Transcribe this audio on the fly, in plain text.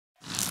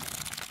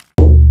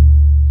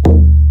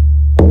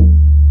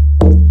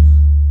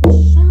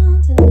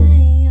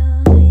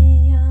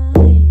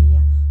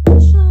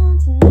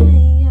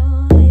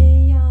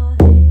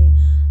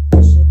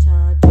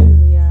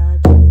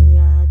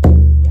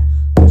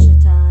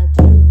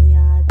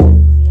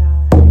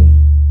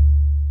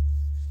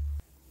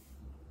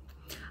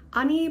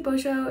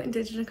Bojo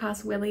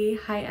Indigenous Willie.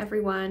 Hi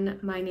everyone,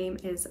 my name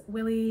is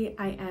Willie.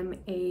 I am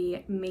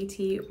a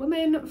Métis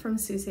woman from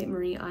Sault Ste.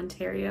 Marie,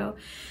 Ontario,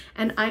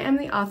 and I am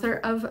the author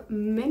of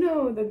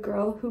Minnow, the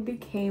girl who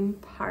became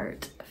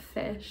part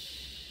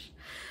fish.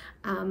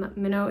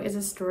 Minnow is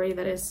a story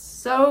that is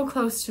so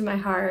close to my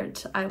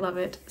heart. I love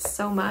it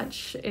so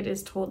much. It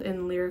is told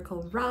in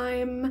lyrical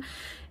rhyme.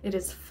 It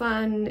is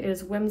fun, it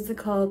is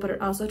whimsical, but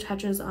it also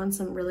touches on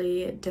some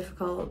really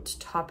difficult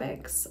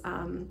topics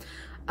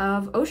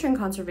of ocean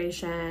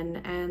conservation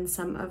and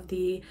some of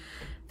the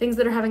things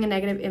that are having a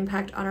negative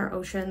impact on our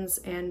oceans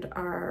and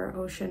our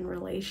ocean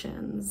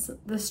relations.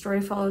 The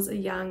story follows a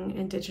young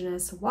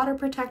Indigenous water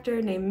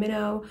protector named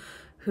Minnow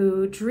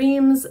who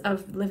dreams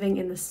of living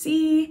in the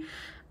sea,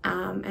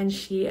 and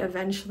she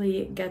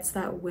eventually gets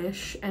that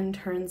wish and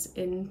turns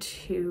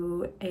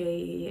into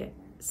a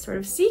sort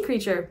of sea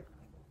creature.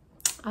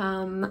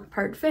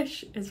 Part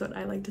fish is what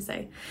I like to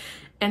say.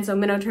 And so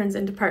Minnow turns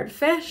into part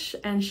fish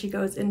and she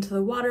goes into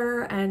the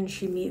water and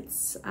she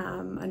meets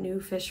a new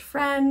fish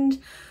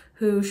friend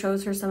who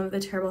shows her some of the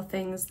terrible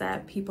things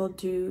that people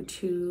do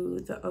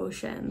to the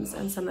oceans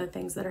and some of the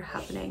things that are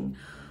happening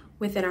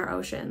within our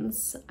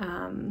oceans.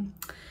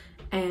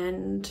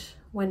 And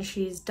when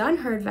she's done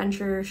her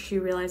adventure, she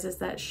realizes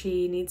that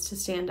she needs to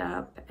stand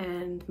up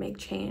and make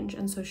change.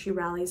 And so she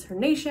rallies her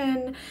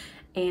nation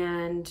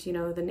and, you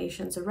know, the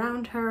nations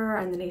around her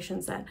and the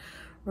nations that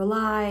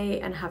rely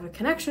and have a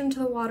connection to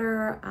the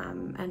water,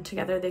 and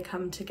together they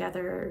come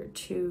together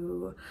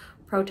to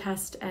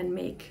protest and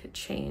make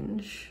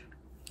change.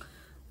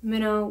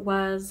 Minnow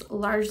was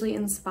largely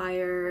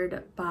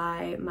inspired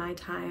by my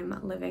time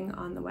living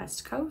on the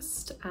West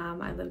Coast.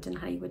 I lived in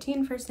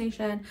Honeywoodteen First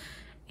Nation,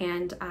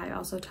 and I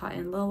also taught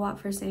in Lil'wat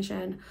First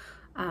Nation,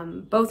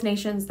 both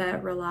nations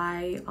that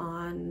rely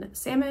on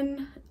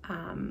salmon.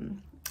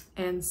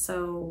 And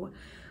so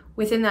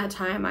within that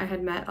time, I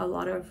had met a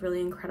lot of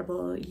really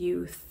incredible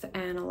youth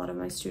and a lot of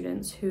my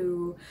students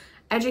who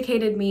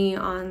educated me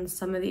on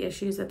some of the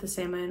issues that the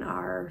salmon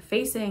are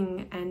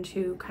facing and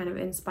who kind of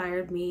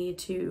inspired me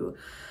to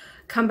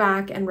come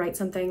back and write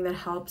something that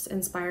helps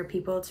inspire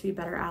people to be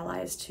better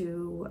allies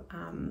to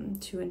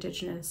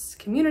Indigenous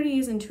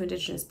communities and to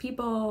Indigenous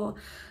people.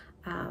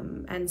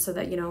 And so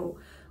that, you know,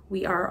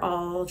 we are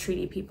all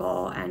treaty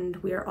people and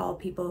we are all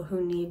people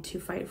who need to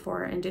fight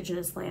for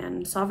Indigenous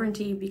land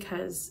sovereignty,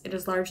 because it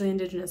is largely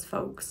Indigenous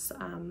folks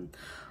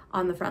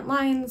on the front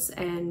lines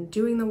and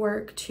doing the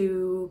work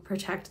to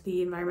protect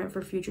the environment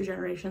for future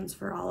generations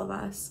for all of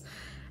us.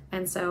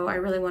 And so I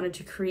really wanted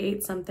to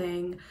create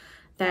something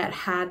that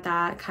had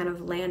that kind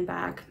of land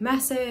back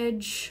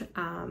message,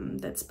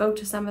 that spoke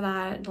to some of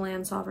that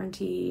land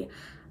sovereignty,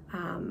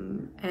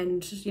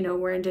 and, you know,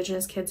 where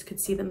Indigenous kids could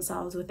see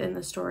themselves within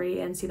the story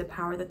and see the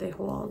power that they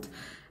hold,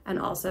 and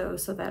also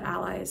so that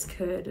allies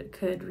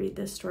could read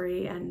this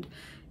story and,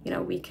 you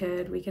know, we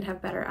could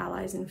have better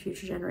allies in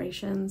future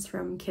generations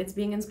from kids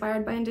being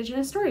inspired by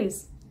Indigenous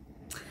stories.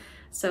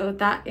 So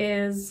that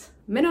is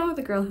Minnow,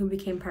 the girl who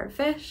became part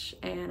fish,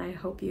 and I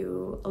hope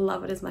you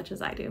love it as much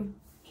as I do.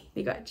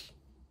 Be good.